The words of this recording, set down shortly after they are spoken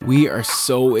We are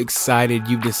so excited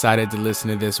you've decided to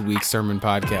listen to this week's sermon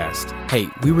podcast. Hey,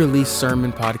 we release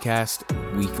sermon podcast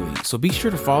weekly, so be sure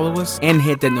to follow us and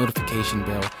hit that notification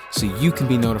bell so you can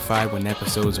be notified when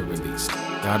episodes are released.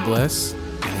 God bless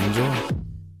and enjoy.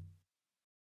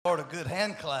 Lord, a good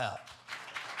hand clap.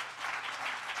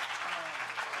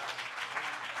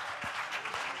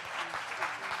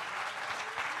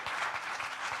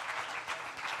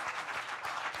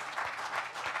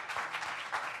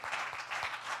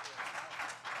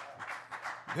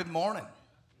 Good morning.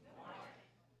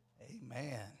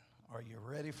 Amen. Are you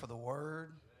ready for the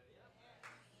word?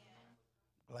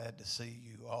 Glad to see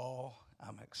you all.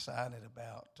 I'm excited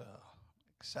about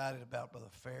Brother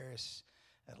Ferris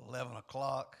at 11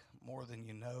 o'clock. More than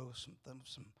you know,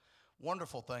 some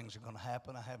wonderful things are going to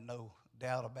happen. I have no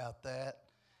doubt about that.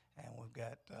 And we've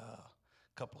got a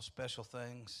couple of special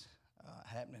things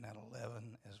happening at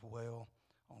 11 as well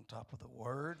on top of the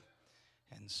word.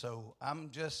 And so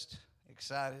I'm just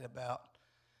excited about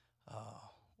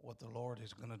what the Lord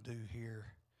is going to do here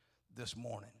this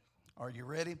morning. Are you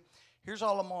ready? Here's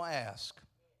all I'm going to ask.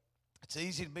 It's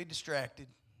easy to be distracted.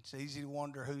 It's easy to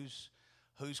wonder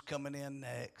who's coming in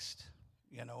next.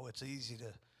 You know, it's easy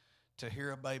to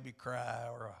hear a baby cry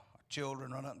or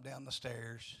children run up and down the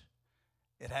stairs.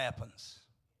 It happens.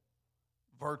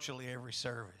 Virtually every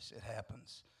service, it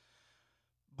happens.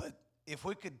 But if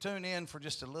we could tune in for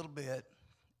just a little bit,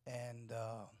 and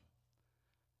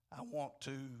I want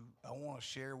to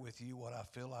share with you what I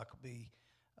feel like will be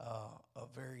a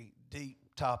very deep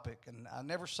topic. And I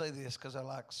never say this because I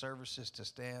like services to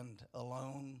stand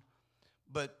alone.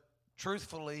 But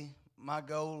truthfully, my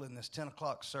goal in this 10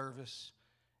 o'clock service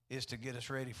is to get us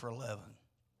ready for 11.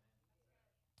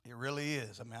 It really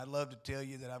is. I mean, I'd love to tell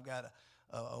you that I've got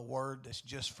a word that's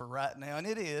just for right now, and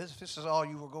it is. If this is all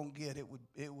you were going to get, it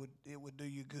would do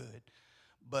you good.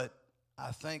 But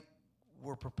I think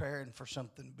we're preparing for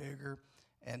something bigger,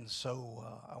 and so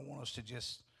I want us to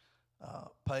just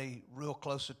pay real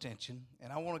close attention.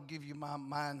 And I want to give you my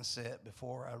mindset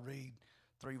before I read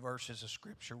 3 verses of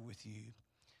Scripture with you.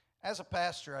 As a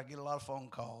pastor, I get a lot of phone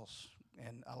calls,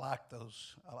 and I like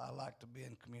those. I like to be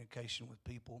in communication with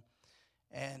people,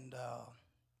 and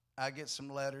I get some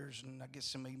letters, and I get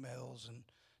some emails and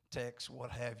texts, what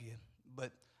have you.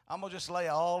 But I'm going to just lay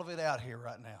all of it out here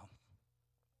right now.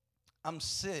 I'm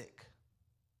sick.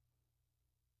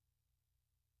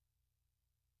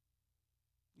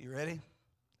 You ready?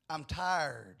 I'm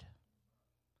tired.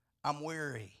 I'm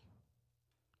weary.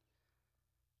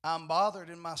 I'm bothered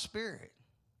in my spirit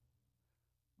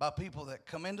by people that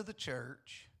come into the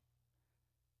church.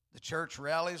 The church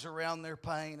rallies around their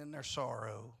pain and their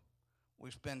sorrow. We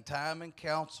spend time in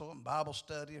counsel and Bible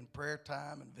study and prayer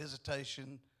time and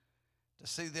visitation to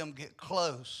see them get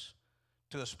close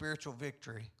to a spiritual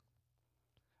victory,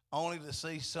 only to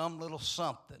see some little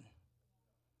something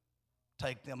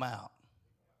take them out.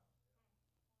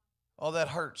 Oh, that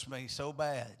hurts me so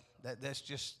bad. That's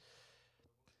just...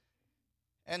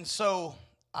 And so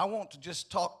I want to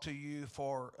just talk to you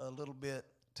for a little bit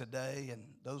today. And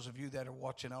those of you that are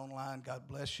watching online, God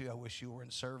bless you. I wish you were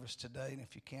in service today. And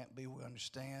if you can't be, we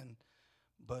understand.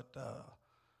 But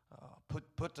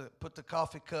put the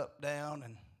coffee cup down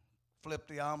and flip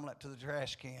the omelet to the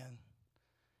trash can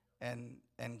and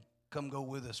come go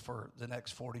with us for the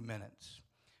next 40 minutes.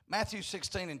 Matthew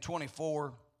 16 and 24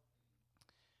 is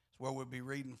where we'll be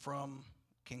reading from,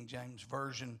 King James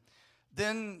Version.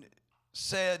 Then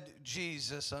said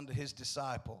Jesus unto his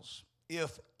disciples,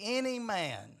 if any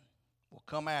man will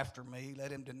come after me, let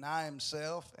him deny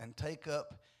himself and take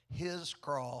up his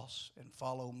cross and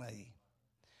follow me.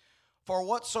 For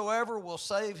whatsoever will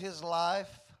save his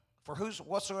life,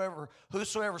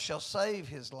 whosoever shall save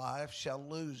his life shall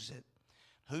lose it.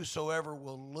 Whosoever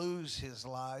will lose his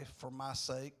life for my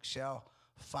sake shall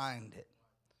find it.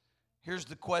 Here's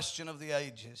the question of the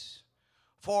ages.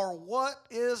 For what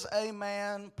is a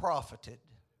man profited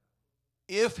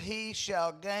if he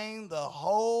shall gain the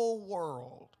whole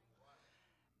world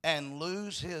and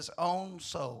lose his own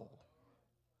soul?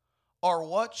 Or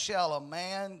what shall a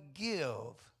man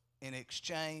give in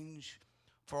exchange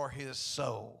for his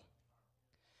soul?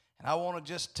 And I want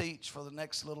to just teach for the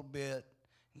next little bit,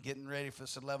 getting ready for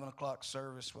this 11 o'clock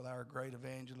service with our great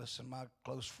evangelist and my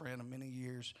close friend of many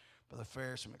years, Brother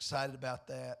Ferris. I'm excited about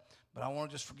that. But I want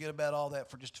to just forget about all that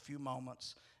for just a few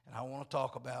moments. And I want to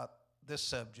talk about this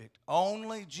subject.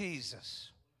 Only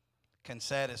Jesus can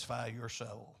satisfy your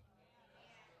soul.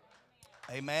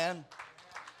 Amen.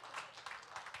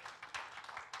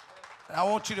 And I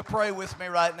want you to pray with me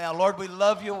right now. Lord, we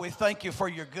love you. We thank you for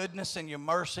your goodness and your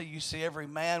mercy. You see every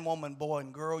man, woman, boy,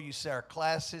 and girl. You see our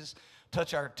classes.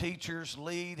 Touch our teachers,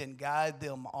 lead and guide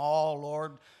them all,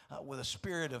 Lord, with a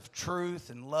spirit of truth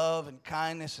and love and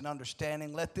kindness and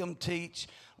understanding. Let them teach.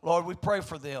 Lord, we pray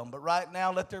for them. But right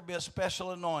now, let there be a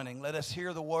special anointing. Let us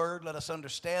hear the word. Let us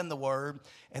understand the word.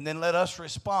 And then let us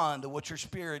respond to what your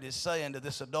Spirit is saying to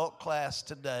this adult class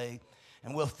today.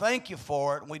 And we'll thank you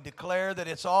for it. And we declare that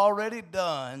it's already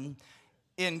done.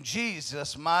 In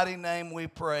Jesus' mighty name we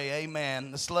pray.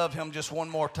 Amen. Let's love him just one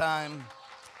more time.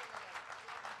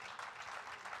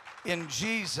 In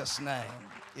Jesus' name.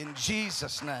 In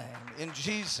Jesus' name. In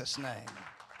Jesus' name.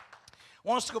 I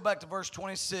want us to go back to verse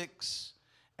 26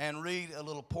 and read a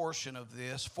little portion of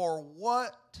this. For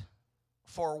what?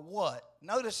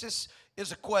 Notice this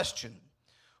is a question.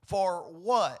 For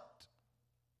what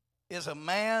is a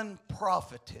man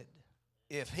profited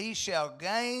if he shall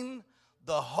gain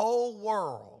the whole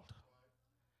world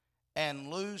and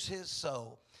lose his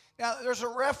soul? Now, there's a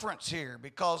reference here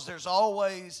because there's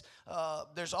always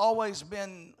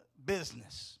been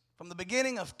business. From the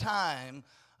beginning of time,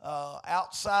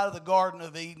 outside of the Garden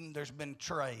of Eden, there's been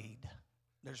trade.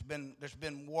 There's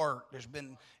been work. There's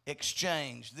been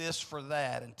exchange, this for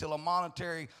that, until a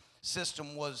monetary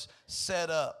system was set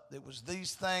up. It was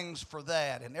these things for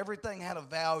that, and everything had a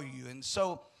value. And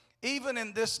so even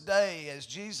in this day, as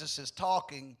Jesus is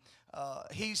talking,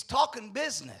 he's talking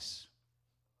business.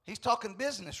 He's talking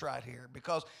business right here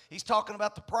because he's talking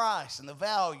about the price and the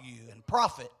value and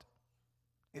profit.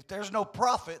 If there's no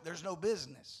profit, there's no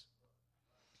business.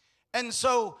 And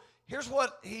so here's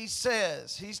what he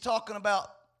says. He's talking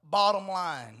about bottom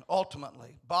line,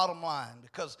 ultimately, bottom line.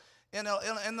 Because in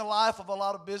the life of a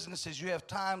lot of businesses, you have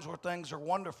times where things are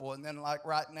wonderful, and then like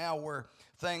right now where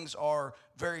things are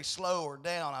very slow or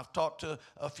down. I've talked to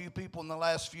a few people in the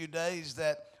last few days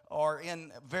that are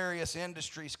in various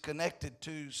industries connected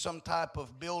to some type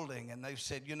of building, and they've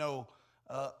said,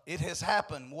 it has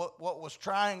happened. What was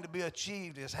trying to be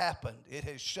achieved has happened. It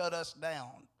has shut us down.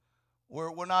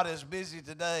 We're not as busy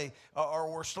today,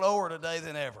 or we're slower today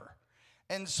than ever.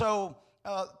 And so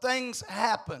things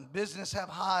happen. Business have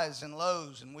highs and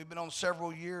lows, and we've been on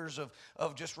several years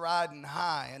of just riding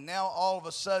high. And now all of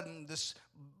a sudden this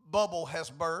bubble has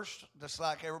burst, just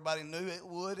like everybody knew it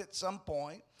would at some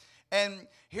point. And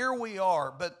here we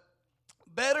are, but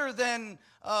better than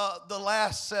the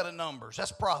last set of numbers.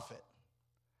 That's profit.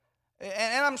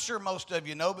 And I'm sure most of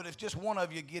you know, but if just one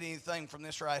of you get anything from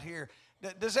this right here,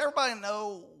 does everybody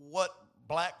know what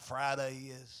Black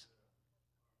Friday is?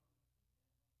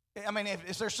 I mean,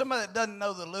 if there's somebody that doesn't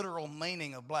know the literal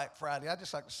meaning of Black Friday, I'd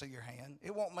just like to see your hand.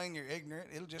 It won't mean you're ignorant.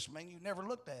 It'll just mean you've never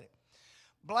looked at it.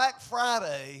 Black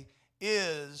Friday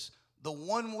is the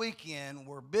one weekend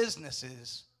where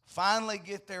businesses finally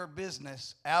get their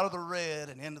business out of the red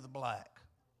and into the black.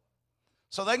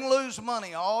 So they can lose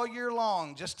money all year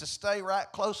long just to stay right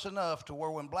close enough to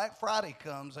where when Black Friday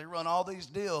comes, they run all these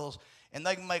deals and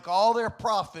they can make all their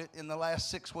profit in the last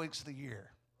 6 weeks of the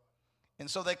year. And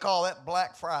so they call that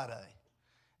Black Friday.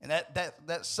 And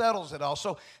that settles it all.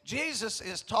 So Jesus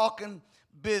is talking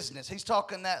business. He's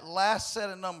talking that last set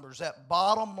of numbers, that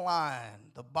bottom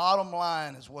line. The bottom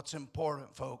line is what's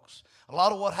important, folks. A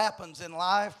lot of what happens in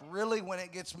life, really, when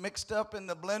it gets mixed up in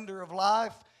the blender of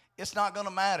life, it's not going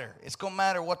to matter. It's going to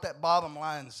matter what that bottom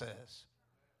line says.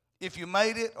 If you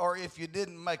made it or if you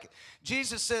didn't make it.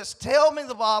 Jesus says, tell me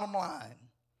the bottom line.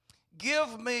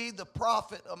 Give me the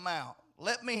profit amount.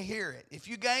 Let me hear it. If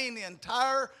you gain the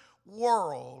entire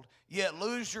world yet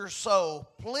lose your soul,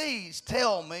 please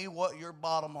tell me what your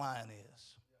bottom line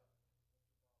is.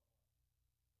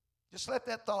 Just let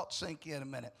that thought sink in a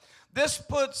minute. This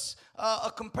puts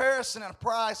a comparison and a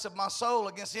price of my soul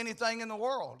against anything in the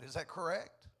world. Is that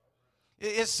correct?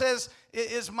 It says,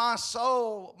 is my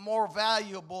soul more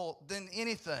valuable than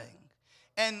anything?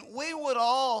 And we would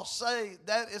all say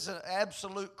that is an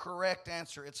absolute correct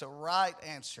answer. It's a right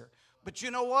answer. But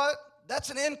you know what? That's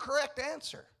an incorrect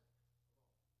answer.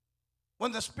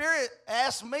 When the Spirit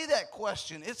asked me that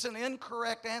question, it's an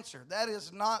incorrect answer. That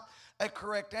is not a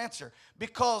correct answer.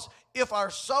 Because if our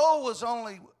soul was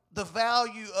only the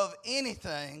value of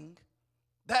anything,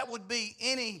 that would be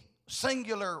any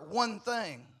singular one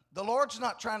thing. The Lord's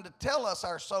not trying to tell us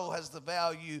our soul has the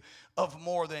value of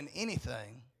more than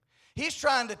anything. He's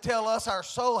trying to tell us our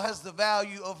soul has the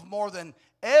value of more than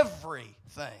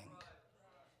everything.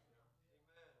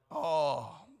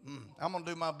 Oh, I'm going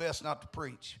to do my best not to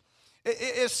preach.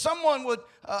 If someone would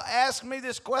ask me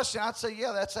this question, I'd say,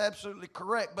 yeah, that's absolutely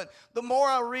correct. But the more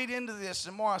I read into this,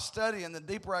 the more I study and the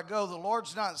deeper I go, the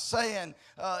Lord's not saying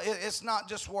it's not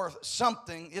just worth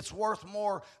something. It's worth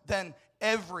more than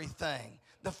everything.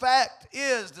 The fact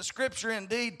is, the scripture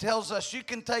indeed tells us you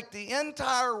can take the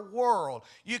entire world,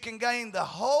 you can gain the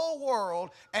whole world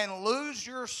and lose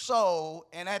your soul,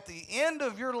 and at the end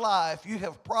of your life, you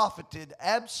have profited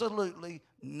absolutely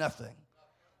nothing.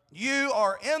 You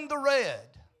are in the red.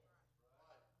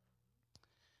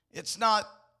 It's not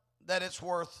that it's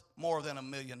worth more than $1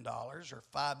 million or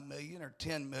 5 million or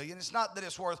 10 million. It's not that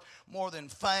it's worth more than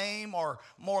fame or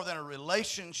more than a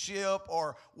relationship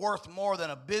or worth more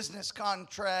than a business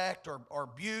contract or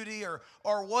beauty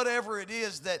or whatever it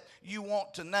is that you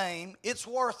want to name. It's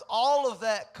worth all of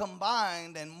that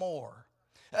combined and more.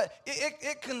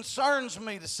 It concerns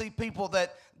me to see people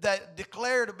that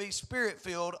declare to be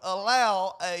spirit-filled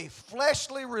allow a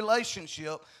fleshly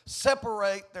relationship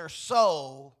separate their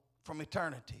soul from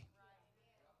eternity.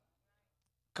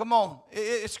 Come on,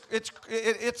 it's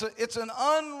an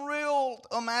unreal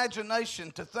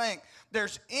imagination to think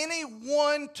there's any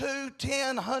 1, 2,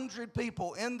 10, 100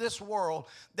 people in this world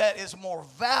that is more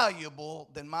valuable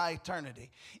than my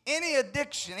eternity. Any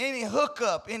addiction, any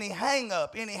hookup, any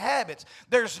hang-up, any habits,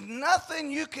 there's nothing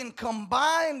you can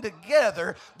combine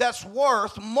together that's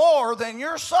worth more than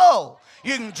your soul.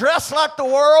 You can dress like the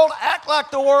world, act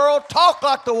like the world, talk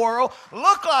like the world,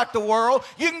 look like the world.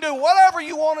 You can do whatever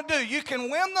you want to do. You can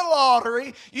win the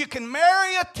lottery, you can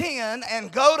marry a 10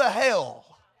 and go to hell.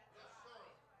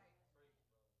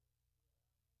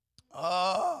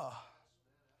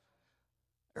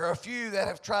 There are a few that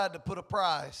have tried to put a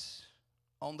price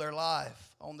on their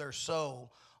life, on their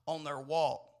soul, on their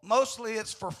walk. Mostly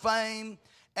it's for fame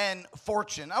and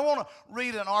fortune. I want to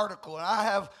read an article, and I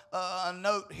have a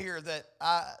note here that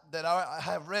I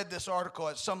have read this article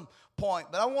at some point,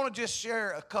 but I want to just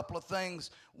share a couple of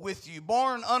things with you.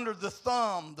 Born under the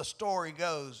thumb, the story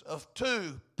goes, of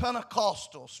two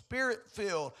Pentecostal,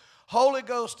 Spirit-filled, Holy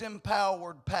Ghost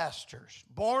empowered pastors.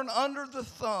 Born under the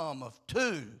thumb of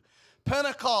two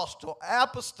Pentecostal,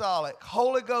 apostolic,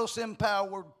 Holy Ghost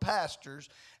empowered pastors,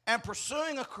 and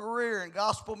pursuing a career in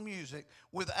gospel music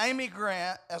with Amy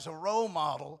Grant as a role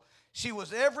model. She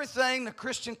was everything the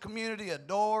Christian community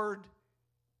adored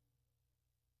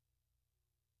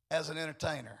as an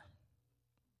entertainer.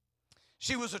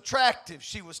 She was attractive,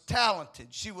 she was talented,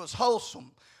 she was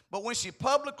wholesome. But when she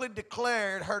publicly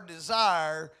declared her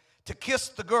desire to kiss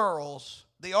the girls,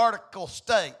 the article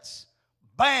states,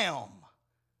 bam,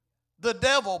 the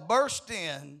devil burst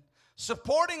in,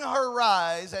 supporting her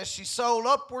rise as she sold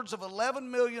upwards of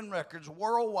 11 million records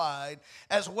worldwide,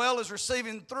 as well as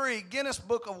receiving 3 Guinness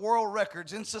Book of World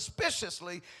Records in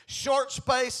suspiciously short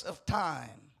space of time.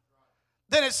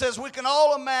 Then it says, we can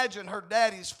all imagine her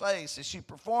daddy's face as she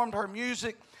performed her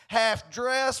music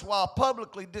half-dressed while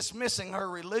publicly dismissing her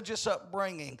religious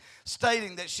upbringing,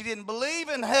 stating that she didn't believe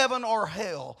in heaven or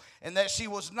hell and that she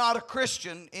was not a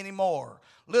Christian anymore.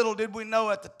 Little did we know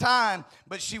at the time,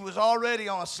 but she was already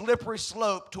on a slippery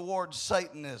slope towards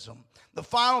Satanism. The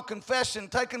final confession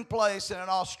taking place in an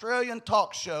Australian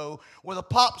talk show where the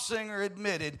pop singer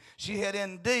admitted she had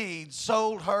indeed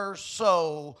sold her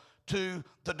soul to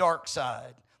the dark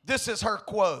side. This is her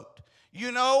quote.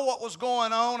 You know what was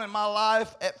going on in my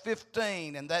life at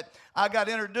 15, and that I got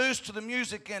introduced to the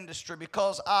music industry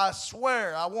because I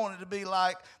swear I wanted to be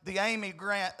like the Amy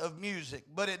Grant of music,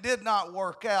 but it did not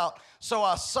work out, so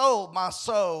I sold my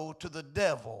soul to the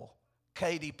devil,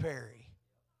 Katy Perry.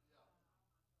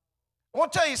 I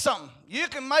want to tell you something. You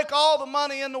can make all the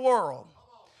money in the world.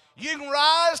 You can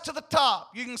rise to the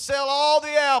top. You can sell all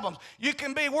the albums. You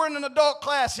can be, we're in an adult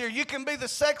class here, you can be the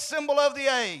sex symbol of the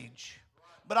age.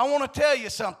 But I want to tell you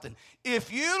something.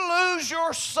 If you lose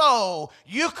your soul,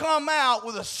 you come out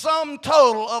with a sum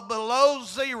total of below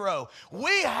zero.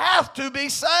 We have to be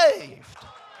saved.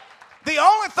 The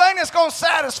only thing that's going to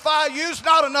satisfy you is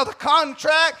not another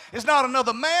contract, is not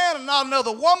another man, not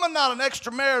another woman, not an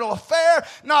extramarital affair,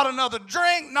 not another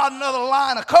drink, not another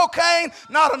line of cocaine,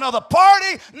 not another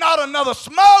party, not another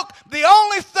smoke. The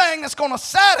only thing that's going to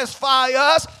satisfy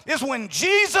us is when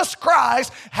Jesus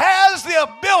Christ has the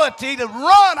ability to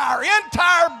run our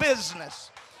entire business.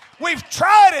 We've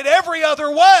tried it every other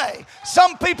way.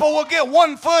 Some people will get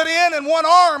one foot in and one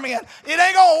arm in. It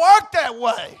ain't going to work that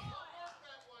way.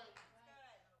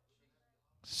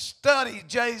 Study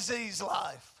Jay-Z's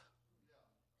life.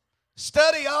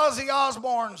 Study Ozzy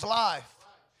Osbourne's life.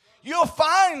 You'll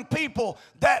find people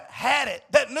that had it,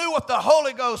 that that knew what the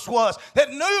Holy Ghost was, that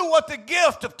knew what the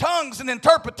gift of tongues and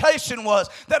interpretation was,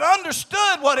 that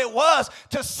understood what it was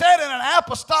to sit in an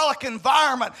apostolic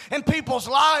environment and people's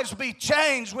lives be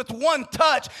changed with one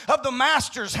touch of the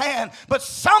Master's hand. But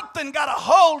something got a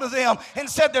hold of them and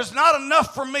said, there's not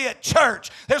enough for me at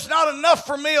church. There's not enough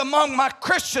for me among my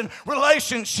Christian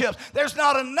relationships. There's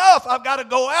not enough. I've got to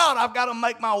go out. I've got to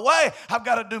make my way. I've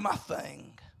got to do my thing.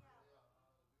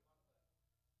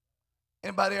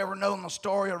 Anybody ever known the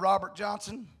story of Robert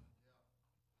Johnson?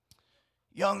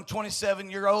 Young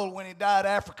 27-year-old when he died,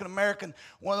 African American,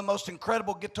 one of the most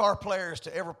incredible guitar players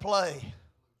to ever play. There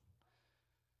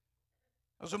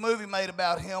was a movie made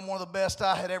about him, one of the best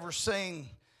I had ever seen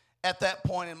at that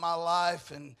point in my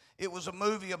life. And it was a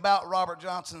movie about Robert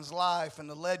Johnson's life and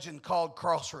the legend called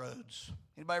Crossroads.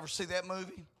 Anybody ever see that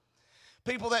movie?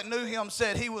 People that knew him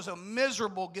said he was a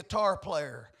miserable guitar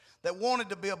player that wanted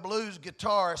to be a blues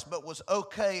guitarist but was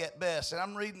okay at best. And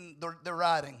I'm reading the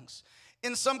writings.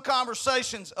 In some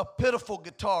conversations, a pitiful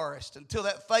guitarist until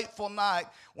that fateful night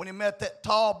when he met that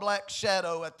tall black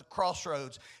shadow at the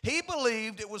crossroads. He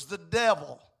believed it was the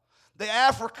devil, the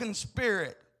African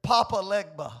spirit, Papa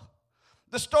Legba.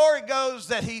 The story goes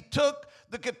that he took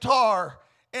the guitar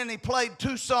and he played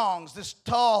two songs. This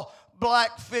tall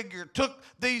black figure took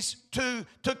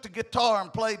the guitar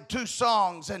and played two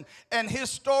songs. And his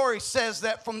story says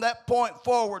that from that point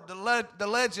forward, the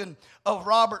legend of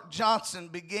Robert Johnson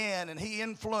began, and he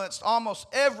influenced almost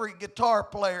every guitar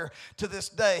player to this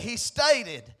day. He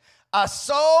stated, I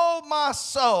sold my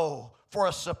soul for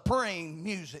a supreme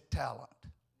music talent.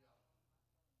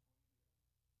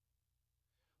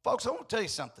 Folks, I want to tell you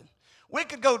something. We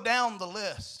could go down the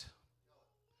list.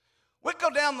 We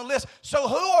go down the list. So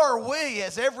who are we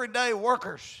as everyday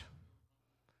workers?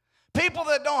 People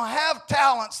that don't have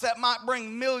talents that might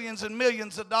bring millions and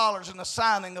millions of dollars in the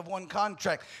signing of one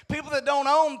contract. People that don't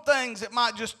own things that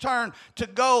might just turn to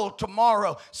gold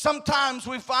tomorrow. Sometimes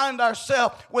we find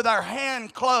ourselves with our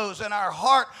hand closed and our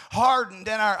heart hardened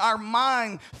and our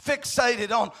mind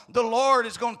fixated on the Lord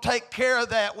is going to take care of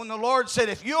that. When the Lord said,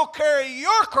 if you'll carry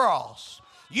your cross,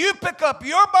 you pick up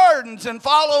your burdens and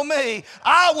follow me,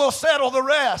 I will settle the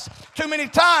rest. Too many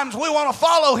times we want to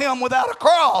follow him without a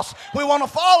cross. We want to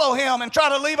follow him and try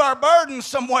to leave our burdens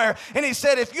somewhere. And he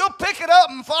said, if you'll pick it up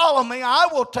and follow me, I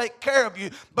will take care of you.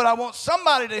 But I want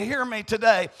somebody to hear me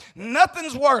today.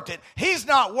 Nothing's worth it. He's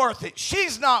not worth it.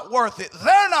 She's not worth it.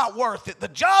 They're not worth it. The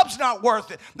job's not worth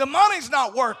it. The money's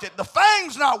not worth it. The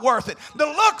fame's not worth it. The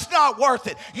look's not worth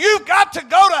it. You've got to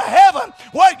go to heaven.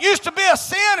 What used to be a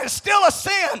sin is still a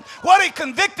sin. What he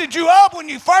convicted you of when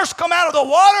you first come out of the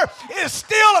water is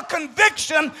still a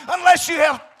conviction unless you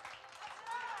have.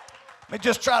 Let me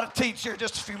just try to teach here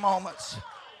just a few moments.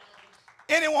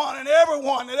 Anyone and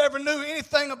everyone that ever knew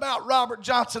anything about Robert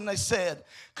Johnson, they said,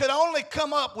 could only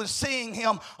come up with seeing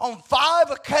him on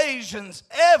 5 occasions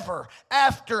ever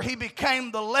after he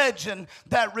became the legend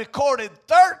that recorded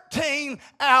 13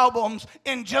 albums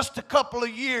in just a couple of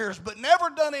years, but never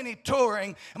done any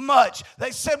touring much.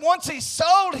 They said once he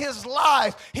sold his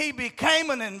life, he became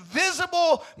an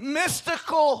invisible,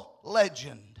 mystical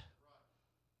legend.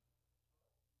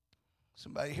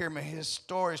 Somebody hear me. His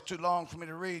story is too long for me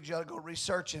to read. You ought to go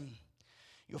research him.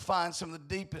 You'll find some of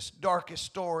the deepest, darkest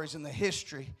stories in the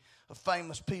history of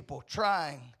famous people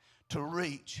trying to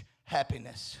reach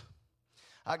happiness.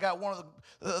 I got one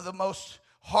of the most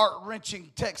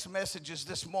heart-wrenching text messages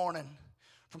this morning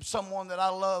from someone that I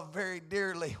love very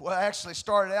dearly. Well, I actually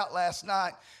started out last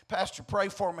night. Pastor, pray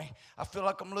for me. I feel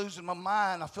like I'm losing my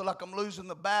mind. I feel like I'm losing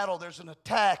the battle. There's an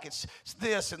attack. It's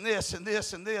this and this and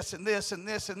this and this and this and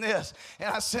this and this. And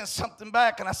I sent something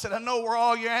back and I said, I know where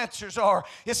all your answers are.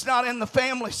 It's not in the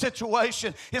family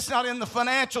situation. It's not in the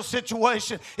financial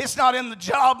situation. It's not in the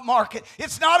job market.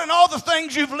 It's not in all the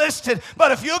things you've listed.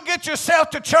 But if you'll get yourself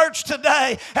to church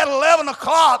today at 11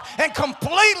 o'clock and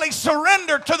completely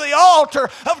surrender to the altar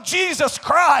of Jesus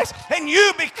Christ and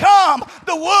you become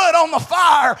the wood on the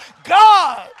fire,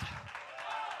 God,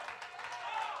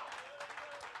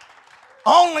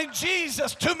 only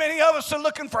Jesus. Too many of us are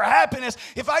looking for happiness.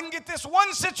 If I can get this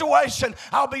one situation,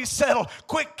 I'll be settled.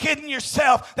 Quit kidding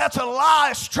yourself. That's a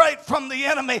lie straight from the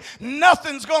enemy.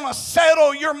 Nothing's going to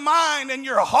settle your mind and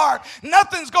your heart.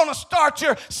 Nothing's going to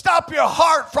stop your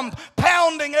heart from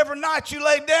pounding every night you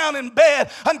lay down in bed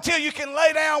until you can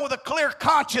lay down with a clear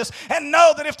conscience and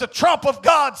know that if the trump of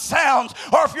God sounds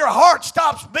or if your heart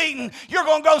stops beating, you're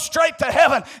going to go straight to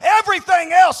heaven.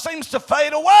 Everything else seems to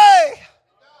fade away.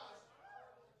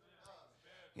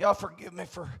 Y'all forgive me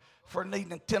for for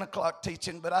needing a 10 o'clock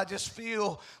teaching, but I just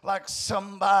feel like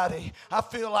somebody. I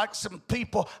feel like some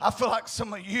people. I feel like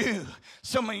some of you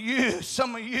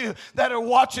that are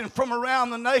watching from around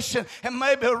the nation and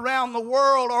maybe around the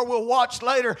world or will watch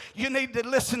later. You need to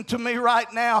listen to me right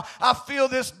now. I feel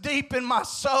this deep in my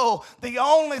soul. The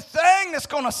only thing that's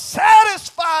going to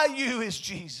satisfy you is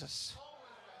Jesus.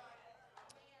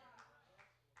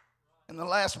 In the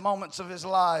last moments of his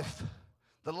life,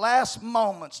 the last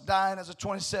moments, dying as a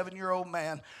 27-year-old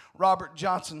man, Robert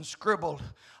Johnson scribbled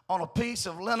on a piece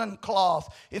of linen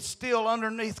cloth. It's still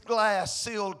underneath glass,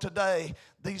 sealed today,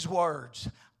 these words: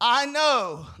 I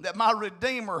know that my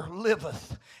Redeemer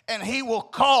liveth, and he will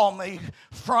call me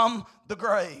from the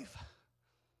grave.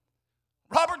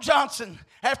 Robert Johnson,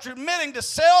 after admitting to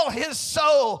sell his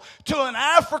soul to an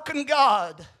African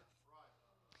god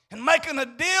and making a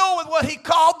deal with what he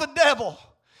called the devil,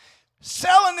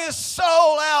 selling his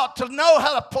soul out to know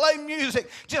how to play music,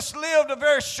 just lived a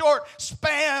very short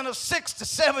span of 6 to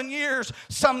 7 years,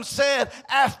 some said,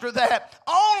 after that.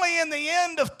 Only in the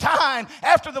end of time,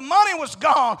 after the money was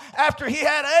gone, after he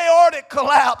had aortic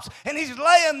collapse, and he's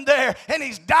laying there, and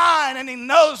he's dying, and he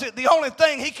knows it, the only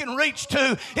thing he can reach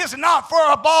to is not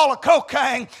for a ball of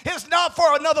cocaine, it's not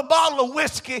for another bottle of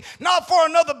whiskey, not for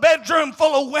another bedroom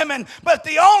full of women, but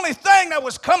the only thing that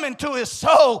was coming to his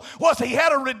soul was he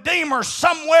had a Redeemer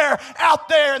somewhere out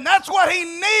there, and that's what he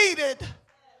needed.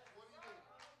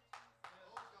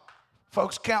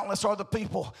 Folks, countless are the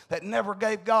people that never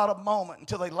gave God a moment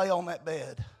until they lay on that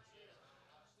bed.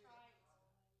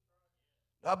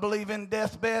 I believe in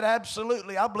deathbed,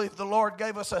 absolutely. I believe the Lord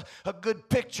gave us a good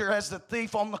picture as the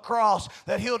thief on the cross,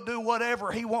 that he'll do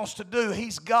whatever he wants to do.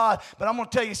 He's God. But I'm going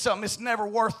to tell you something, it's never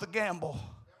worth the gamble.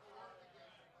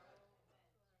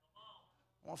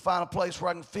 I'm going to find a place where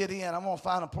I can fit in. I'm going to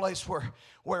find a place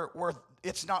where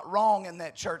it's not wrong in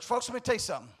that church. Folks, let me tell you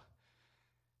something.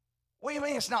 What do you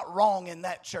mean it's not wrong in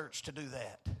that church to do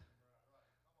that?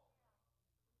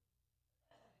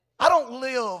 I don't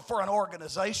live for an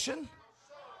organization.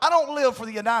 I don't live for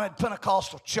the United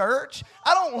Pentecostal Church.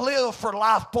 I don't live for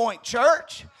Life Point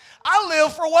Church. I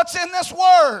live for what's in this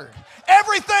Word.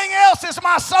 Everything else is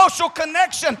my social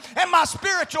connection and my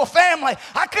spiritual family.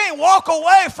 I can't walk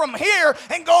away from here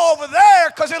and go over there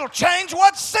because it'll change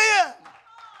what's sin.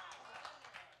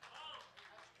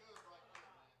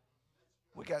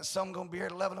 We got some going to be here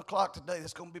at 11 o'clock today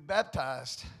that's going to be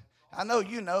baptized. I know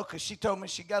you know because she told me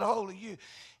she got a hold of you.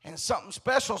 And something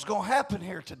special is going to happen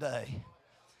here today.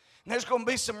 And there's going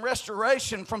to be some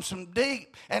restoration from some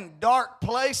deep and dark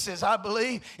places, I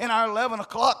believe, in our 11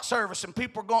 o'clock service. And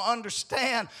people are going to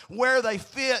understand where they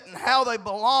fit and how they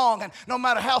belong. And no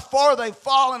matter how far they've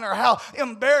fallen or how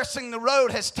embarrassing the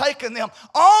road has taken them,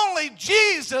 only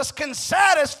Jesus can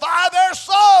satisfy their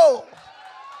soul.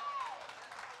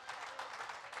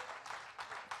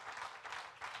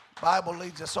 The Bible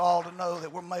leads us all to know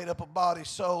that we're made up of body,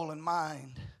 soul, and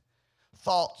mind.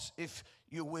 Thoughts, if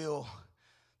you will.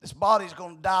 This body's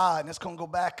going to die and it's going to go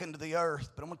back into the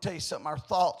earth. But I'm going to tell you something, our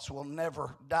thoughts will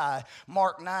never die.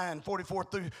 Mark 9, 44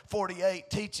 through 48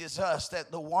 teaches us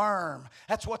that the worm,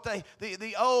 that's what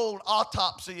the old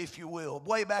autopsy, if you will,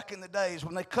 way back in the days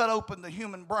when they cut open the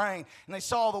human brain and they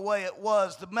saw the way it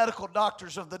was, the medical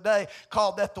doctors of the day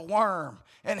called that the worm.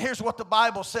 And here's what the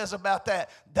Bible says about that.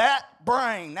 That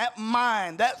brain, that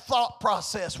mind, that thought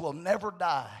process will never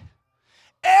die.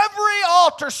 Every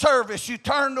altar service you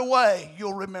turned away,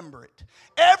 you'll remember it.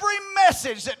 Every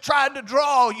message that tried to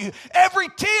draw you, every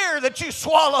tear that you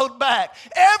swallowed back,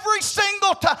 every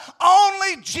single time,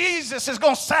 only Jesus is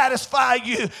going to satisfy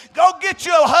you. Go get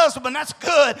you a husband, that's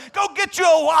good. Go get you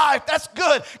a wife, that's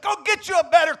good. Go get you a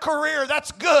better career,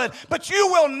 that's good. But you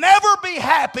will never be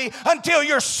happy until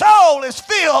your soul is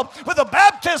filled with the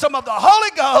baptism of the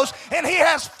Holy Ghost and He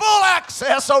has full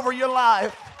access over your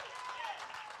life.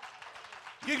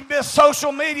 You can be a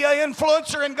social media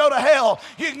influencer and go to hell.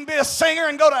 You can be a singer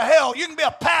and go to hell. You can be a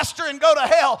pastor and go to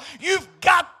hell. You've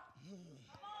got...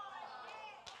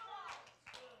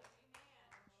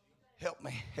 Help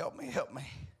me, help me, help me.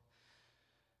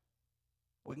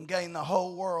 We can gain the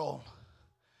whole world,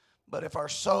 but if our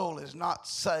soul is not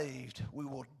saved, we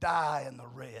will die in the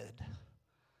red.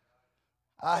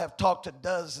 I have talked to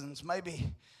dozens,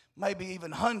 maybe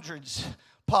even hundreds,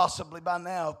 possibly by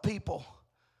now, of people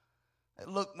that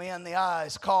look me in the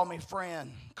eyes, call me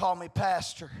friend, call me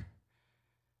pastor,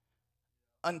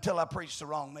 until I preach the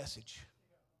wrong message.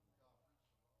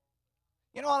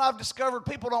 You know what I've discovered?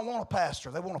 People don't want a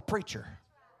pastor, they want a preacher.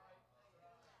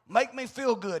 Make me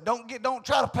feel good. Don't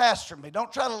try to pastor me.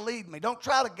 Don't try to lead me. Don't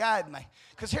try to guide me.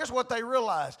 Because here's what they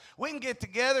realize. We can get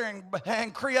together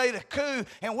and create a coup,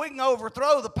 and we can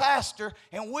overthrow the pastor,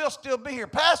 and we'll still be here.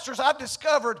 Pastors, I've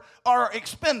discovered, are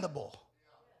expendable.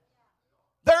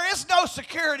 There is no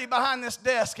security behind this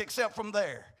desk except from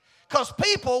there. Because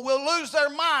people will lose their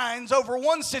minds over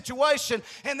one situation,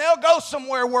 and they'll go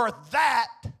somewhere where that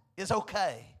is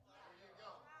okay.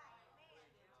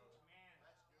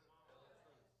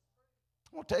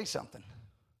 I'm going to tell you something.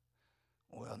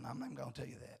 Well, no, I'm not going to tell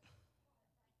you that.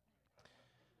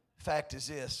 Fact is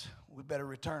this, we better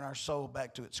return our soul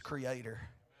back to its creator.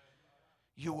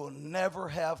 You will never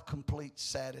have complete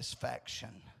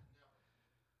satisfaction.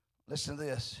 Listen to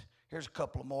this. Here's a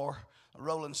couple more.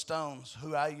 Rolling Stones,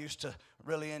 who I used to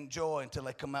really enjoy until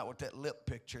they come out with that lip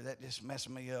picture. That just messed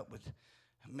me up with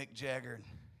Mick Jagger and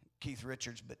Keith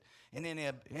Richards. But in any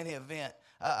event,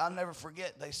 I'll never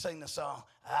forget they sing the song,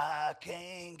 I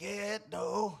can't get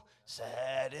no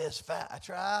satisfaction. I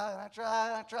try,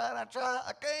 I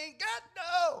can't get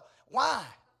no. Why?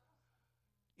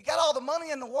 You got all the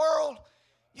money in the world.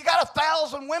 You got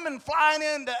 1,000 women flying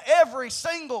into every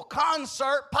single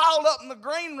concert, piled up in the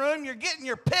green room. You're getting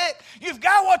your pick. You've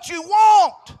got what you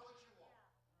want.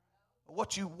 But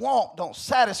what you want don't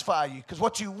satisfy you, because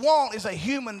what you want is a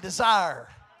human desire.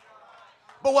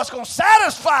 But what's going to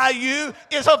satisfy you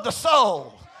is of the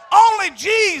soul. Only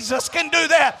Jesus can do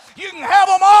that. You can have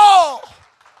them all.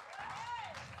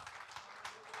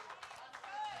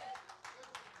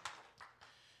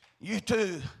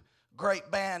 U2,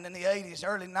 great band in the 80s,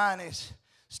 early 90s,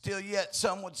 still yet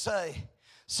some would say,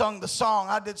 sung the song.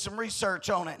 I did some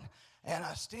research on it, and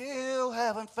I still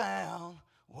haven't found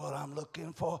what I'm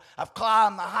looking for. I've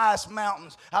climbed the highest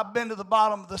mountains. I've been to the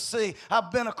bottom of the sea.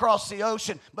 I've been across the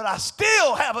ocean, but I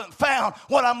still haven't found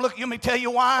what I'm looking for. Let me tell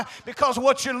you why. Because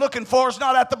what you're looking for is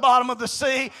not at the bottom of the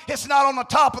sea. It's not on the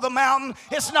top of the mountain.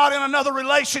 It's not in another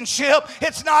relationship.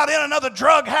 It's not in another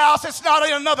drug house. It's not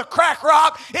in another crack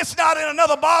rock. It's not in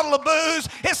another bottle of booze.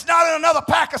 It's not in another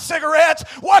pack of cigarettes.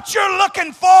 What you're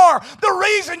looking for, the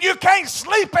reason you can't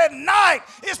sleep at night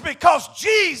is because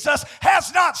Jesus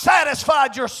has not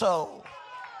satisfied your soul.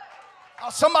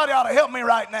 Oh, somebody ought to help me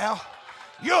right now.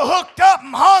 You're hooked up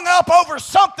and hung up over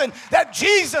something that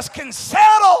Jesus can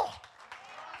settle.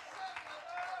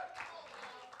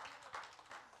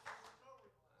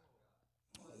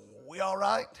 We all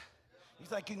right? You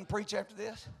think you can preach after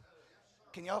this?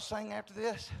 Can y'all sing after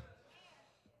this?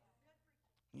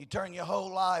 You turn your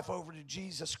whole life over to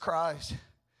Jesus Christ.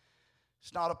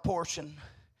 It's not a portion.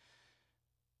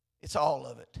 It's all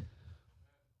of it.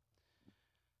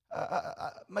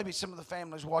 Maybe some of the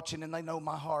families watching, and they know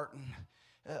my heart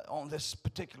on this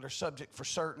particular subject for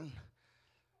certain.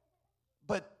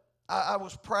 But I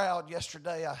was proud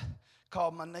yesterday. I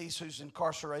called my niece, who's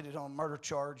incarcerated on a murder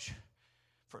charge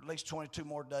for at least 22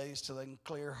 more days till they can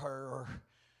clear her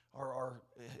or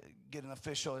get an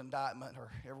official indictment,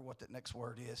 or ever what that next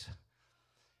word is.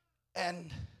 And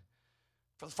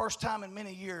for the first time in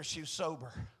many years, she was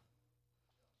sober.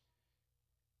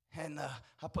 And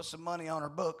I put some money on her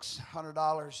books,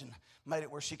 $100, and made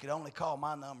it where she could only call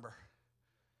my number.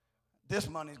 This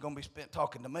money is going to be spent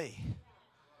talking to me.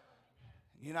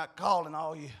 You're not calling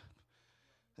all you.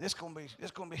 This going to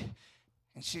be.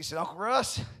 And she said, Uncle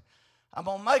Russ, I'm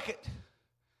going to make it.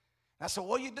 And I said,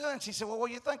 what are you doing? She said, well, what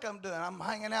do you think I'm doing? I'm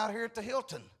hanging out here at the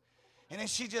Hilton. And then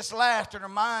she just laughed, and her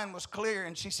mind was clear,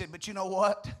 and she said, but you know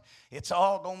what? It's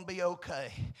all going to be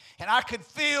okay. And I could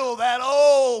feel that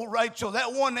old Rachel,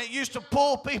 that one that used to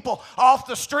pull people off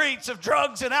the streets of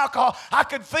drugs and alcohol. I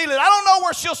could feel it. I don't know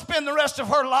where she'll spend the rest of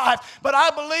her life, but I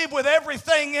believe with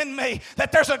everything in me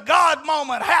that there's a God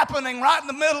moment happening right in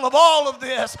the middle of all of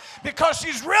this, because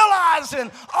she's realizing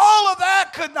all of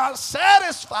that could not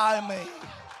satisfy me.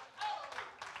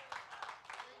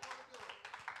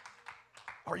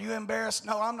 Are you embarrassed?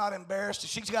 No, I'm not embarrassed.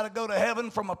 She's got to go to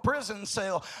heaven from a prison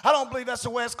cell. I don't believe that's the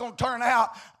way it's going to turn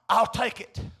out. I'll take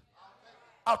it.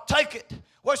 I'll take it.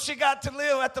 What's she got to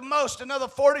live at the most? Another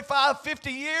 45,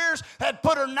 50 years? That'd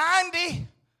put her 90.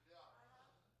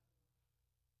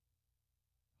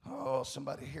 Oh,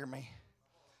 somebody hear me.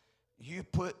 You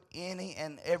put any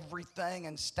and everything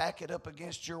and stack it up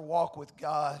against your walk with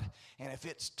God, and if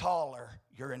it's taller,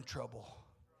 you're in trouble.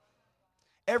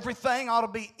 Everything ought to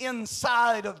be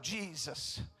inside of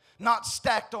Jesus, not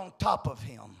stacked on top of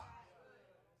him.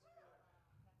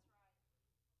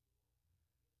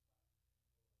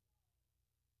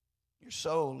 Your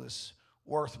soul is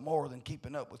worth more than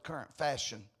keeping up with current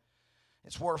fashion.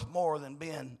 It's worth more than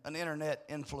being an internet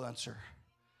influencer.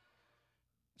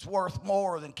 It's worth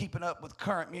more than keeping up with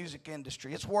current music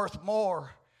industry. It's worth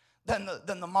more than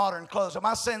the modern clothes. Am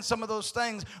I saying some of those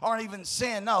things aren't even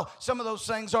sin? No, some of those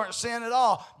things aren't sin at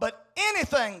all. But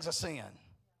anything's a sin.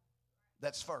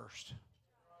 That's first.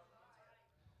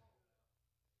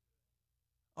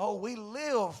 Oh, we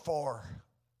live for,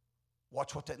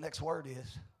 watch what that next word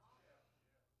is.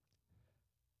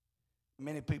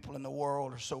 Many people in the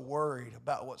world are so worried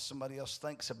about what somebody else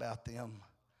thinks about them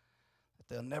that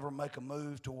they'll never make a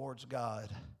move towards God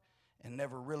and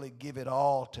never really give it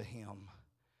all to Him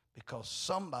because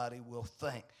somebody will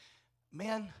think.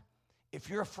 Men, if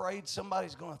you're afraid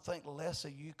somebody's going to think less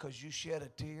of you because you shed a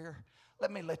tear,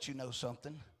 let me let you know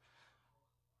something.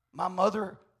 My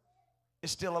mother is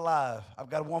still alive.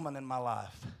 I've got a woman in my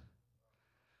life.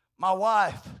 My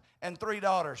wife and 3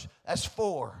 daughters, that's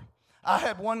 4. I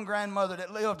had one grandmother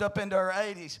that lived up into her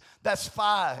 80s, that's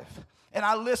 5. And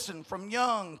I listened from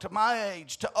young to my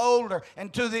age to older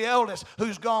and to the eldest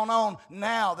who's gone on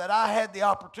now that I had the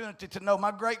opportunity to know.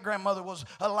 My great-grandmother was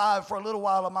alive for a little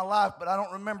while of my life, but I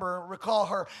don't recall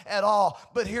her at all.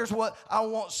 But here's what I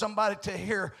want somebody to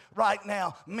hear right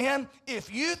now. Men,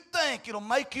 if you think it'll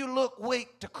make you look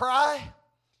weak to cry,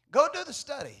 go do the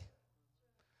study.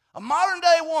 A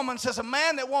modern-day woman says a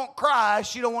man that won't cry,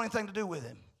 she don't want anything to do with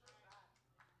him.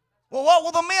 Well, what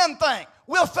will the men think?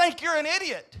 We'll think you're an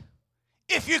idiot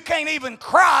if you can't even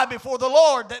cry before the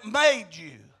Lord that made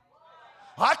you.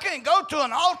 I can't go to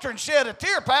an altar and shed a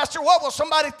tear, Pastor. What will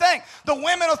somebody think? The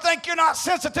women will think you're not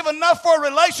sensitive enough for a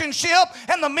relationship,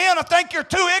 and the men will think you're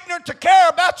too ignorant to care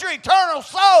about your eternal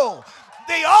soul.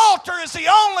 The altar is the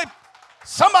only,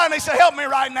 somebody needs to help me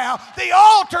right now. The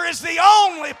altar is the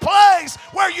only place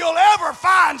where you'll ever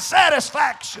find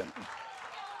satisfaction.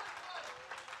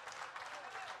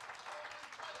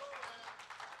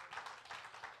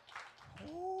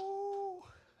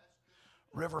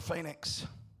 River Phoenix.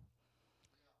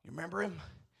 You remember him?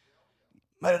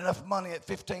 Made enough money at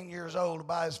 15 years old to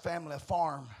buy his family a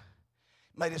farm.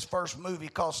 Made his first movie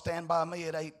called Stand By Me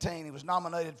at 18. He was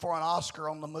nominated for an Oscar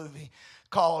on a movie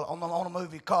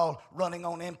called Running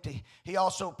on Empty. He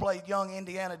also played young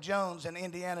Indiana Jones in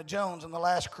Indiana Jones and the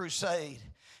Last Crusade.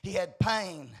 He had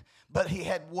pain, but he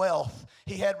had wealth.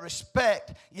 He had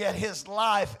respect, yet his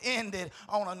life ended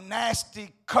on a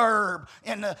nasty curb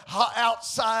in the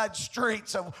outside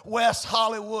streets of West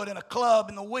Hollywood in a club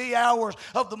in the wee hours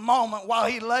of the moment while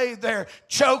he lay there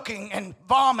choking and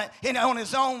on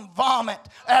his own vomit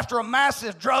after a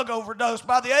massive drug overdose.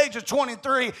 By the age of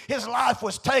 23, his life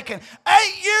was taken.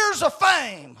 8 years of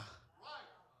fame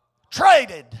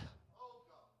traded.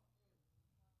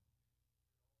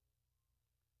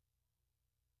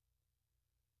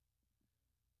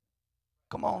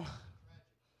 Come on.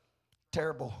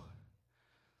 Terrible.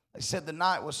 They said the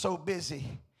night was so busy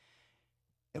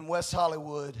in West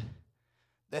Hollywood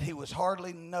that he was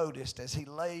hardly noticed as he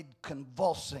laid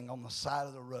convulsing on the side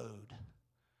of the road,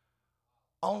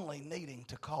 only needing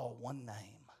to call one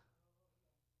name.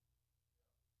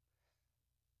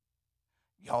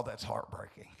 Y'all, that's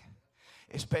heartbreaking.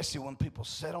 Especially when people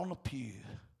sit on a pew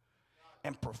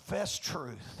and profess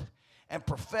truth and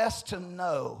profess to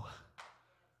know,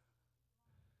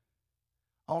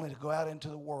 only to go out into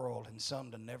the world and some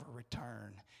to never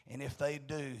return. And if they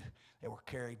do, they were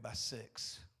carried by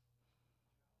 6.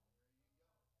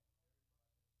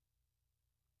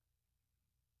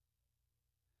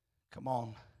 Come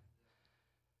on.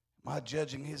 Am I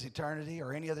judging his eternity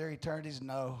or any other eternities?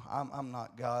 No, I'm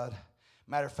not God.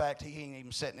 Matter of fact, he ain't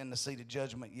even sitting in the seat of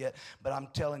judgment yet. But I'm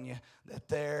telling you that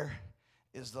there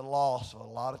is the loss of a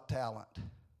lot of talent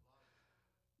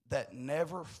that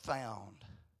never found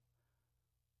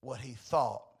what he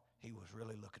thought he was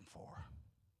really looking for.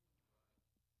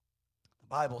 The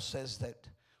Bible says that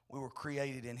we were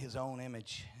created in his own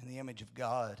image. In the image of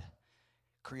God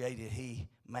created he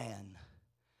man.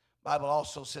 The Bible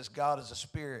also says God is a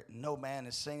spirit, and no man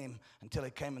has seen him until he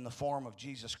came in the form of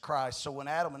Jesus Christ. So when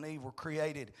Adam and Eve were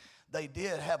created, they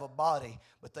did have a body,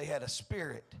 but they had a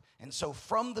spirit. And so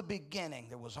from the beginning,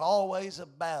 there was always a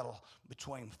battle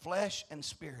between flesh and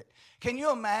spirit. Can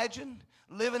you imagine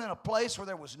living in a place where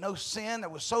there was no sin, there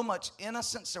was so much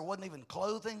innocence, there wasn't even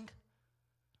clothing?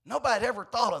 Nobody ever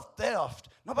thought of theft.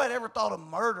 Nobody ever thought of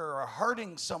murder or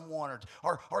hurting someone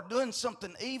or doing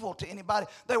something evil to anybody.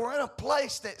 They were in a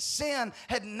place that sin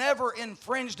had never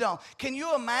infringed on. Can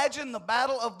you imagine the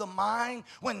battle of the mind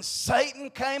when Satan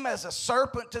came as a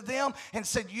serpent to them and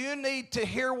said, you need to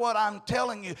hear what I'm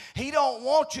telling you. He don't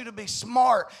want you to be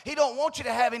smart. He don't want you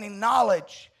to have any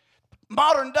knowledge.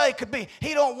 Modern day could be,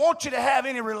 he don't want you to have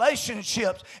any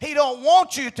relationships. He don't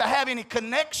want you to have any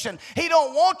connection. He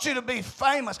don't want you to be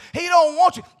famous. He don't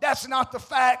want you. That's not the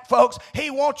fact, folks. He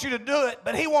wants you to do it,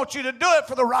 but he wants you to do it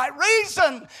for the right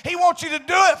reason. He wants you to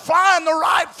do it flying the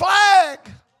right flag.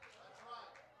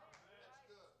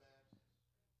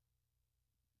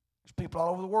 People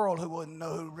all over the world who wouldn't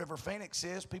know who River Phoenix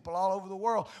is. People all over the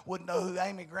world wouldn't know who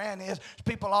Amy Grant is.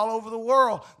 People all over the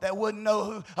world that wouldn't know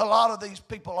who a lot of these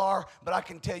people are. But I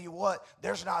can tell you what,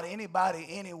 there's not anybody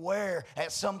anywhere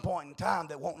at some point in time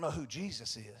that won't know who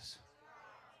Jesus is.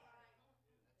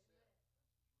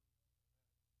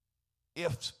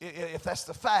 If that's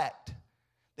the fact,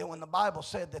 then when the Bible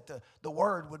said that the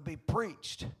word would be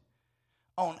preached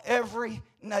on every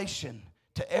nation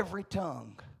to every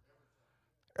tongue,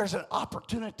 there's an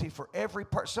opportunity for every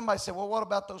person. Somebody said, well, what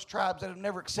about those tribes that have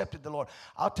never accepted the Lord?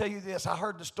 I'll tell you this. I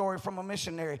heard the story from a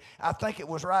missionary. I think it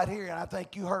was right here, and I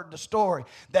think you heard the story,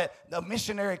 that the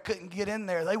missionary couldn't get in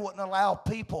there. They wouldn't allow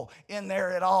people in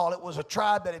there at all. It was a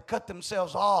tribe that had cut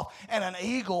themselves off, and an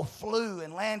eagle flew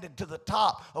and landed to the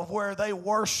top of where they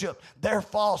worshiped their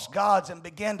false gods and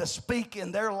began to speak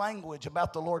in their language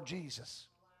about the Lord Jesus.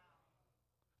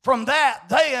 From that,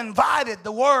 they invited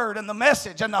the Word and the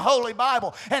message and the Holy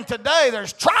Bible. And today,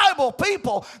 there's tribal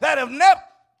people that have never...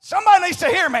 Somebody needs to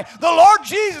hear me. The Lord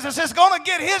Jesus is going to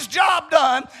get His job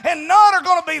done, and none are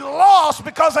going to be lost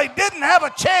because they didn't have a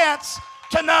chance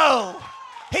to know.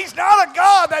 He's not a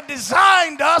God that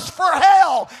designed us for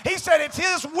hell. He said it's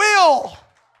His will.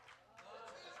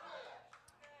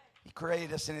 He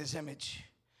created us in His image.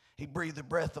 He breathed the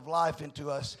breath of life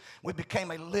into us. We became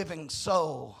a living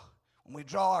soul. When we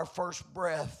draw our first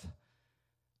breath,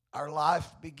 our life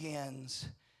begins,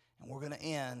 and we're going to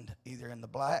end either in the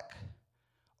black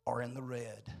or in the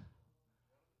red.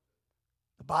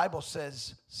 The Bible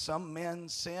says some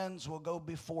men's sins will go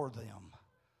before them.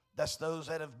 That's those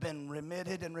that have been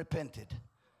remitted and repented.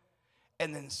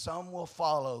 And then some will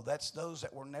follow. That's those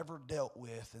that were never dealt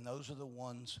with, and those are the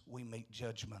ones we meet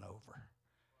judgment over.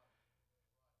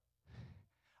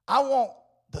 I want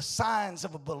the signs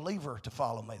of a believer to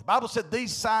follow me. The Bible said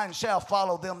these signs shall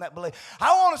follow them that believe.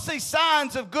 I want to see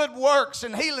signs of good works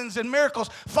and healings and miracles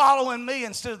following me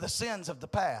instead of the sins of the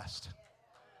past.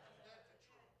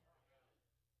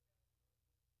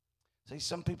 See,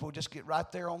 some people just get right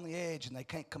there on the edge and they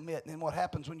can't commit. And then what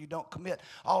happens when you don't commit?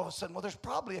 All of a sudden, well, there's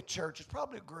probably a church, there's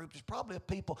probably a group, there's probably a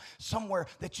people somewhere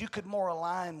that you could more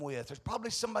align with. There's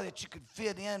probably somebody that you could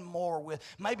fit in more with.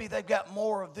 Maybe they've got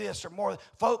more of this or more.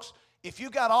 Folks, if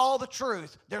you got all the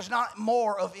truth, there's not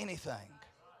more of anything.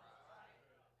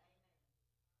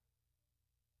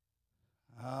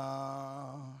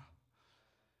 The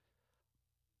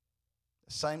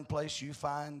same place you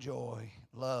find joy,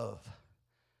 love,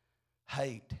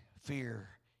 hate, fear.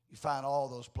 You find all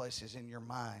those places in your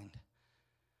mind.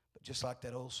 But just like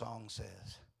that old song says,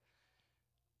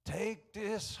 take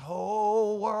this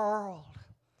whole world,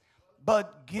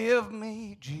 but give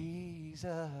me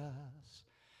Jesus.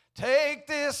 Take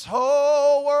this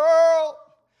whole world,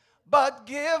 but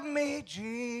give me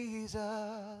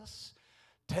Jesus.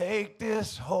 Take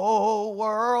this whole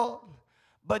world,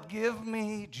 but give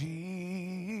me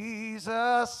Jesus.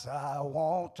 I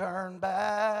won't turn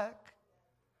back.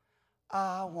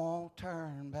 I won't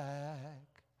turn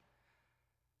back.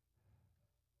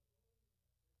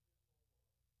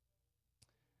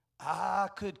 I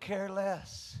could care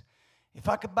less if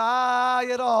I could buy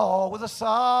it all with a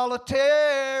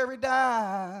solitary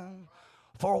dime.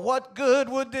 For what good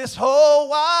would this whole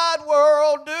wide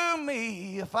world do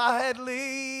me if I had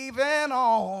leaving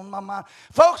on my mind?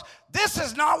 Folks, this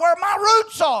is not where my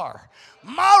roots are.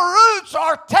 My roots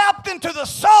are tapped into the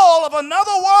soul of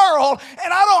another world,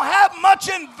 and I don't have much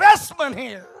investment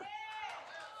here.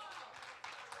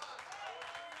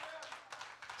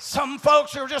 Some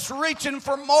folks are just reaching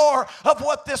for more of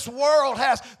what this world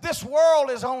has. This world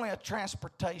is only a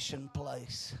transportation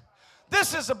place.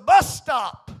 This is a bus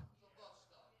stop.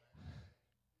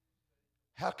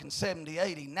 How can 70,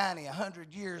 80, 90,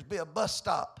 100 years be a bus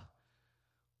stop?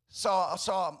 I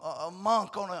saw a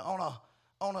monk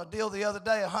on a deal the other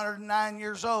day, 109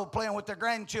 years old, playing with their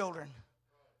grandchildren.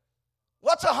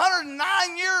 What's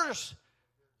 109 years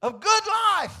of good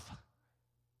life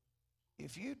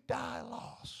if you die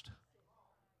lost?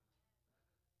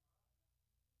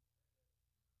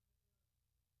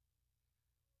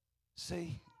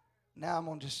 See, now I'm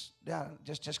going to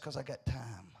just because I got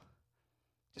time,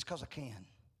 just because I can,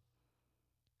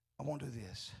 I won't do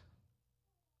this.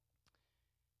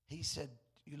 He said,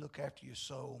 you look after your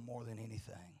soul more than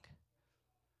anything.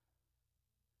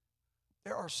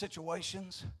 There are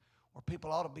situations where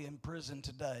people ought to be in prison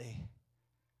today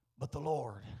but the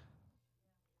Lord.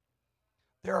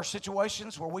 There are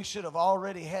situations where we should have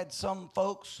already had some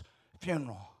folks'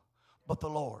 funeral, but the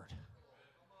Lord.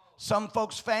 Some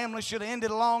folks' family should have ended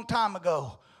a long time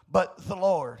ago, but the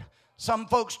Lord. Some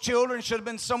folks' children should have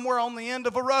been somewhere on the end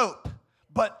of a rope,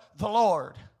 but the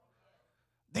Lord.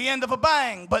 The end of a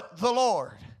bang, but the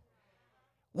Lord.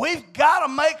 We've got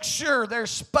to make sure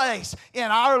there's space in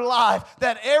our life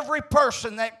that every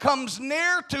person that comes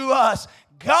near to us,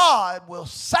 God will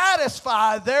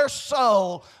satisfy their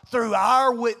soul through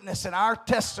our witness and our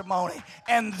testimony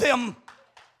and them.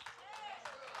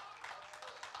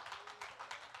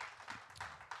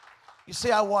 You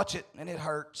see, I watch it and it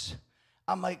hurts.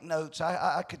 I make notes.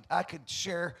 I could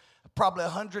share probably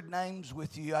 100 names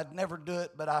with you. I'd never do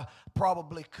it, but I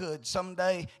probably could.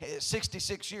 Someday,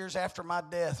 66 years after my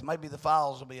death, maybe the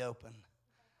files will be open.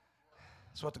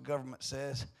 That's what the government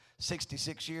says.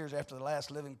 66 years after the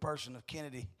last living person of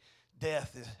Kennedy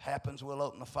death happens, we'll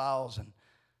open the files,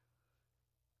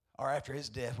 or after his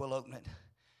death, we'll open it.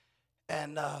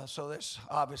 And so there's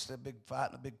obviously a big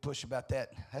fight and a big push about that.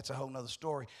 That's a whole nother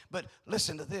story. But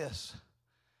listen to this.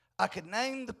 I could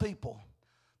name the people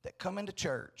that come into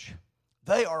church.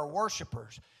 They are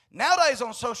worshipers. Nowadays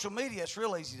on social media, it's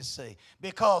real easy to see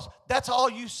because that's all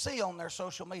you see on their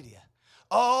social media.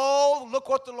 Oh, look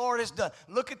what the Lord has done.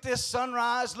 Look at this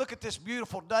sunrise. Look at this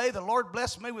beautiful day. The Lord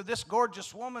blessed me with this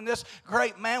gorgeous woman, this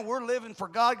great man. We're living for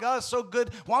God. God is so good.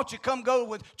 Why don't you come go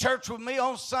with church with me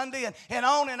on Sunday and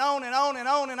on and on and on and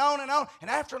on and on and on. And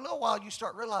after a little while, you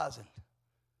start realizing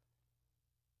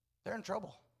they're in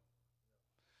trouble.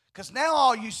 Because now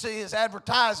all you see is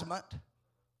advertisement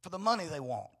for the money they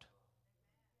want.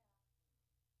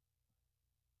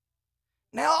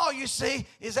 Now all you see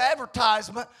is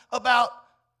advertisement about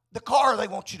the car they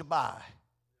want you to buy.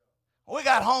 We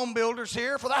got home builders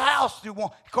here for the house you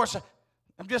want. Of course,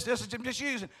 I'm just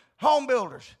using home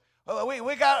builders.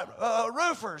 We got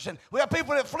roofers, and we have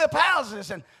people that flip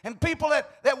houses, and people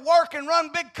that work and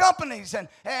run big companies and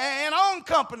own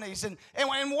companies and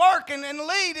work and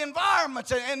lead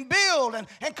environments and build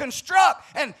and construct.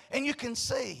 And you can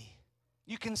see,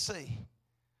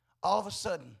 all of a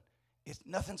sudden,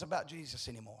 nothing's about Jesus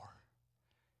anymore.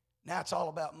 Now it's all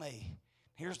about me.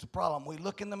 Here's the problem. We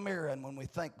look in the mirror, and when we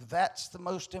think that's the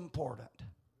most important,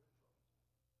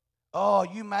 oh,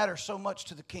 you matter so much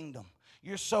to the kingdom.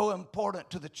 You're so important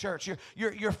to the church.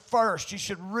 You're first. You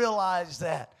should realize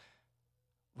that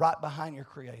right behind your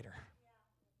Creator.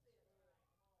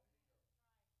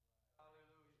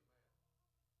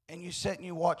 And you sit and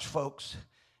you watch folks,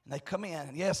 and they come in.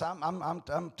 And yes,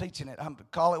 I'm teaching it.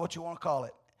 Call it what you want to call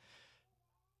it.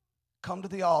 Come to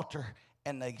the altar,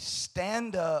 and they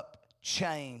stand up,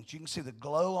 changed. You can see the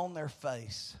glow on their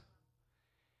face.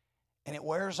 And it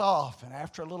wears off, and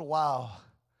after a little while,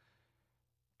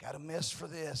 got to miss for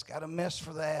this, got to miss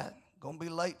for that, going to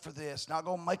be late for this, not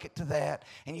going to make it to that.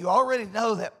 And you already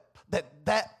know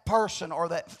that person or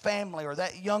that family or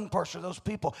that young person or those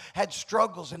people had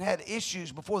struggles and had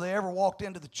issues before they ever walked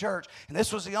into the church. And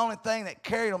this was the only thing that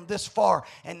carried them this far.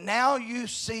 And now you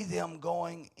see them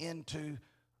going into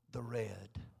the red.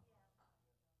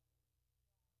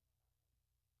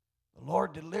 The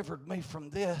Lord delivered me from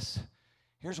this.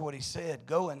 Here's what He said.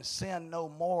 Go and sin no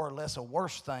more, lest a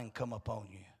worse thing come upon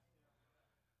you.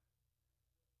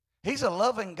 He's a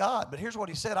loving God, but here's what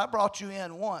He said. I brought you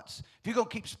in once. If you're going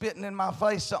to keep spitting in my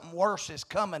face, something worse is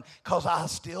coming, because I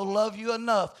still love you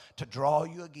enough to draw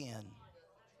you again.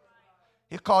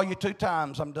 He'll call you 2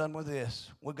 times. I'm done with this.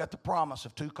 We've got the promise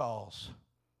of 2 calls.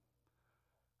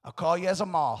 I'll call you as a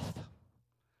moth.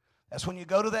 That's when you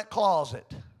go to that closet.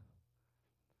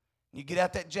 You get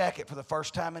out that jacket for the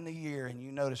first time in the year, and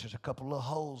you notice there's a couple little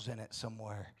holes in it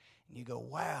somewhere. And you go,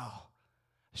 wow,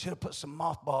 I should have put some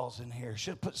mothballs in here.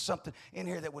 Should have put something in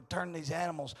here that would turn these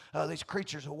animals, these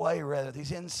creatures away, rather,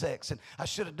 these insects. And I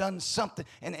should have done something,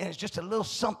 and it's just a little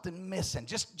something missing,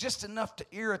 just enough to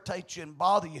irritate you and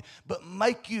bother you, but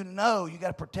make you know you got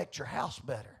to protect your house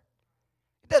better.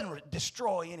 It doesn't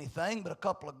destroy anything but a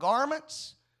couple of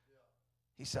garments.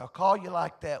 He said, I'll call you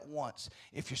like that once.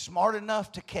 If you're smart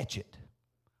enough to catch it,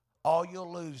 all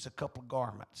you'll lose is a couple of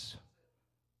garments.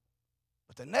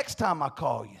 But the next time I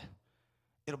call you,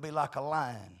 it'll be like a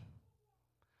lion.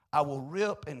 I will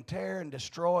rip and tear and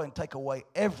destroy and take away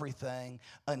everything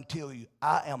until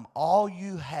I am all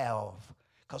you have,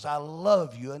 because I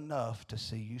love you enough to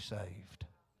see you saved.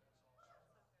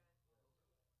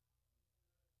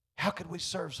 How could we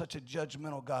serve such a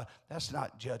judgmental God? That's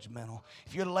not judgmental.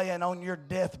 If you're laying on your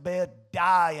deathbed,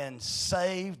 dying,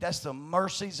 saved, that's the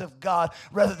mercies of God,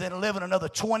 rather than living another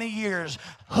 20 years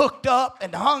hooked up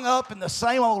and hung up in the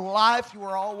same old life you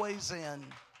were always in.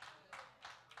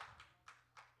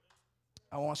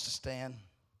 I want us to stand.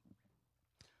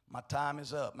 My time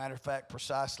is up. Matter of fact,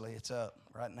 precisely, it's up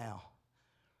right now.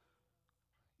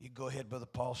 You go ahead, Brother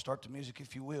Paul. Start the music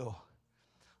if you will.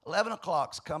 11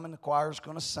 o'clock's coming. The choir's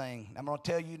going to sing. I'm going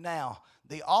to tell you now,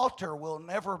 the altar will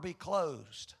never be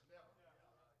closed.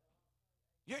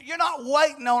 You're not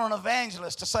waiting on an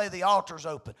evangelist to say the altar's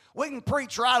open. We can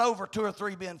preach right over 2 or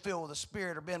 3 being filled with the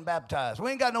Spirit or being baptized. We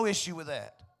ain't got no issue with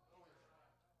that.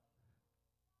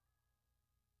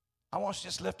 I want us to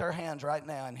just lift our hands right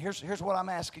now. And here's what I'm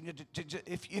asking you,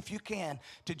 if you can,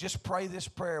 to just pray this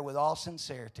prayer with all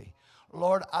sincerity.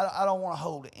 Lord, I don't want to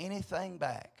hold anything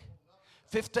back.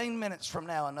 15 minutes from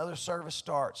now, another service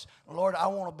starts. Lord, I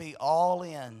want to be all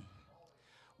in.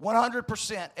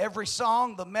 100%. Every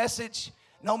song, the message,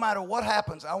 no matter what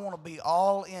happens, I want to be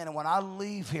all in. And when I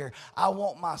leave here, I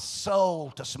want my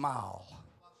soul to smile.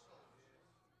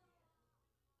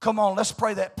 Come on, let's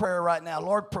pray that prayer right now.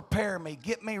 Lord, prepare me.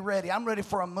 Get me ready. I'm ready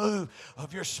for a move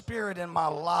of your Spirit in my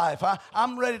life.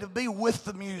 I'm ready to be with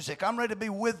the music. I'm ready to be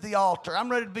with the altar. I'm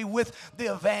ready to be with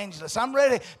the evangelist. I'm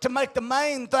ready to make the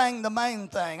main thing the main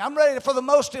thing. I'm ready for the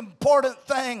most important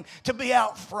thing to be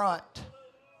out front.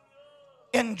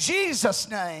 In Jesus'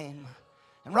 name.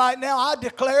 And right now I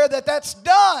declare that that's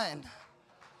done.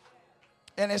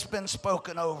 And it's been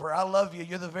spoken over. I love you.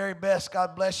 You're the very best.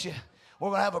 God bless you. We're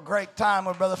going to have a great time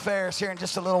with Brother Ferris here in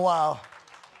just a little while.